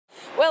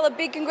Well, a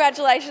big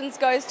congratulations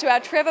goes to our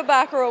Trevor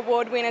Barker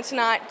Award winner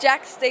tonight,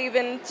 Jack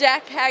Stephen.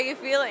 Jack, how are you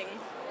feeling?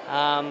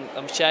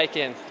 I'm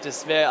shaking,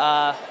 just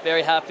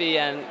very happy,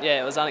 and yeah,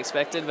 it was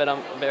unexpected, but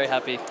I'm very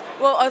happy.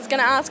 Well, I was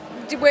going to ask,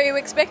 were you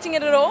expecting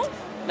it at all?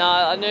 No,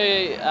 I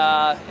knew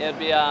it'd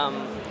be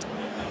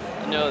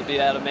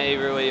out of me,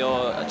 Rui,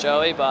 or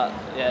Joey, but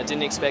yeah,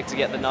 didn't expect to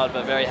get the nod,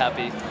 but very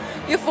happy.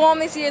 Your form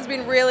this year has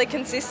been really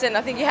consistent.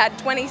 I think you had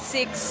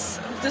 26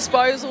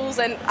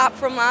 disposals, and up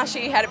from last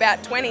year you had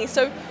about 20.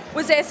 So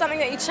was there something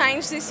that you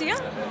changed this year?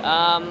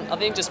 I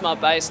think just my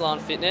baseline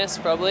fitness,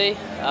 probably.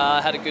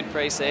 I had a good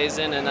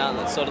pre-season, and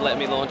it sort of let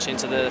me launch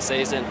into the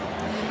season.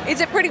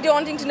 Is it pretty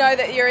daunting to know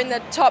that you're in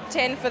the top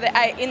 10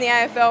 in the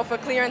AFL for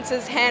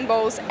clearances,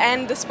 handballs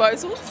and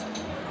disposals?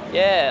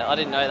 Yeah, I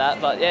didn't know that,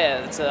 but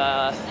yeah, it's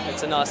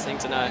a nice thing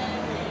to know.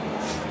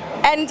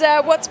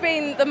 And what's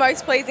been the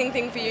most pleasing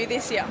thing for you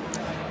this year?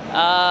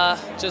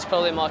 Just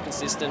probably my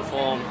consistent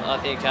form. I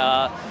think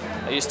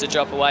I used to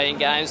drop away in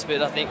games,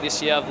 but I think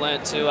this year I've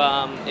learnt to,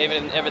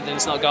 even if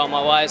everything's not going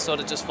my way, sort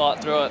of just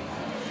fight through it.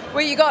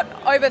 Well, you got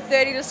over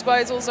 30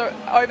 disposals or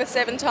over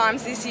 7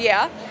 times this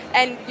year,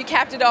 and you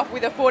capped it off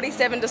with a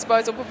 47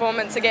 disposal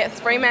performance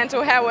against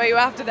Fremantle. How were you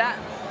after that?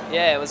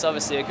 Yeah, it was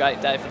obviously a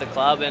great day for the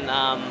club, and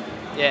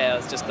yeah, I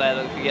was just glad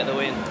that we could get the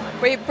win.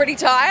 Were you pretty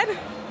tired?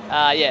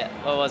 Yeah,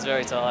 I was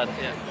very tired,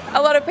 yeah.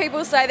 A lot of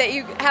people say that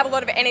you have a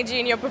lot of energy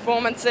in your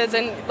performances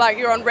and like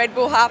you're on Red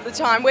Bull half the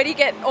time. Where do you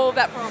get all of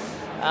that from?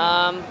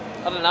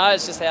 I don't know,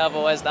 it's just how I've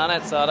always done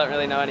it, so I don't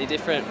really know any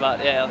different,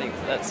 but yeah, I think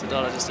that's what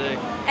I just do.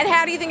 And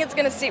how do you think it's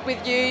going to sit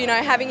with you, you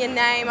know, having your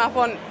name up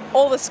on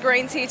all the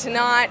screens here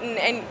tonight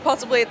and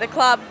possibly at the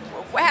club?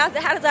 How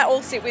does that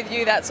all sit with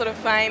you, that sort of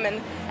fame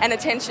and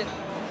attention?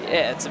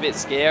 Yeah, it's a bit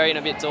scary and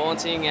a bit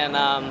daunting, and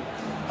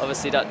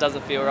obviously that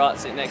doesn't feel right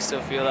sitting next to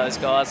a few of those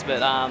guys, but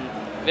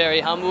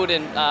very humbled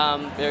and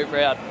very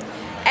proud.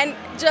 And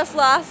just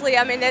lastly,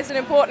 I mean, there's an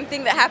important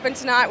thing that happened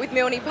tonight with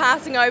Milne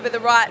passing over the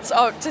rights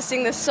to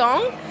sing the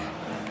song.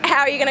 How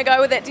are you going to go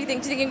with it? Do you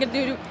think you're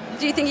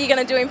going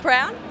to do him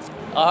proud?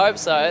 I hope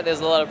so. There's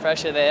a lot of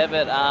pressure there,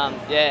 but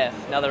yeah,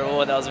 another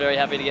award that I was very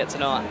happy to get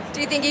tonight. Do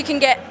you think you can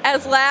get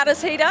as loud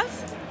as he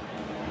does?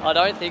 I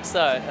don't think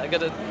so. I've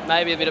got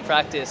maybe a bit of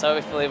practice.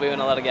 Hopefully we win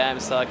a lot of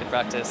games so I can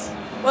practice.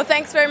 Well,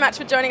 thanks very much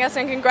for joining us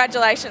and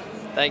congratulations.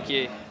 Thank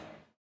you.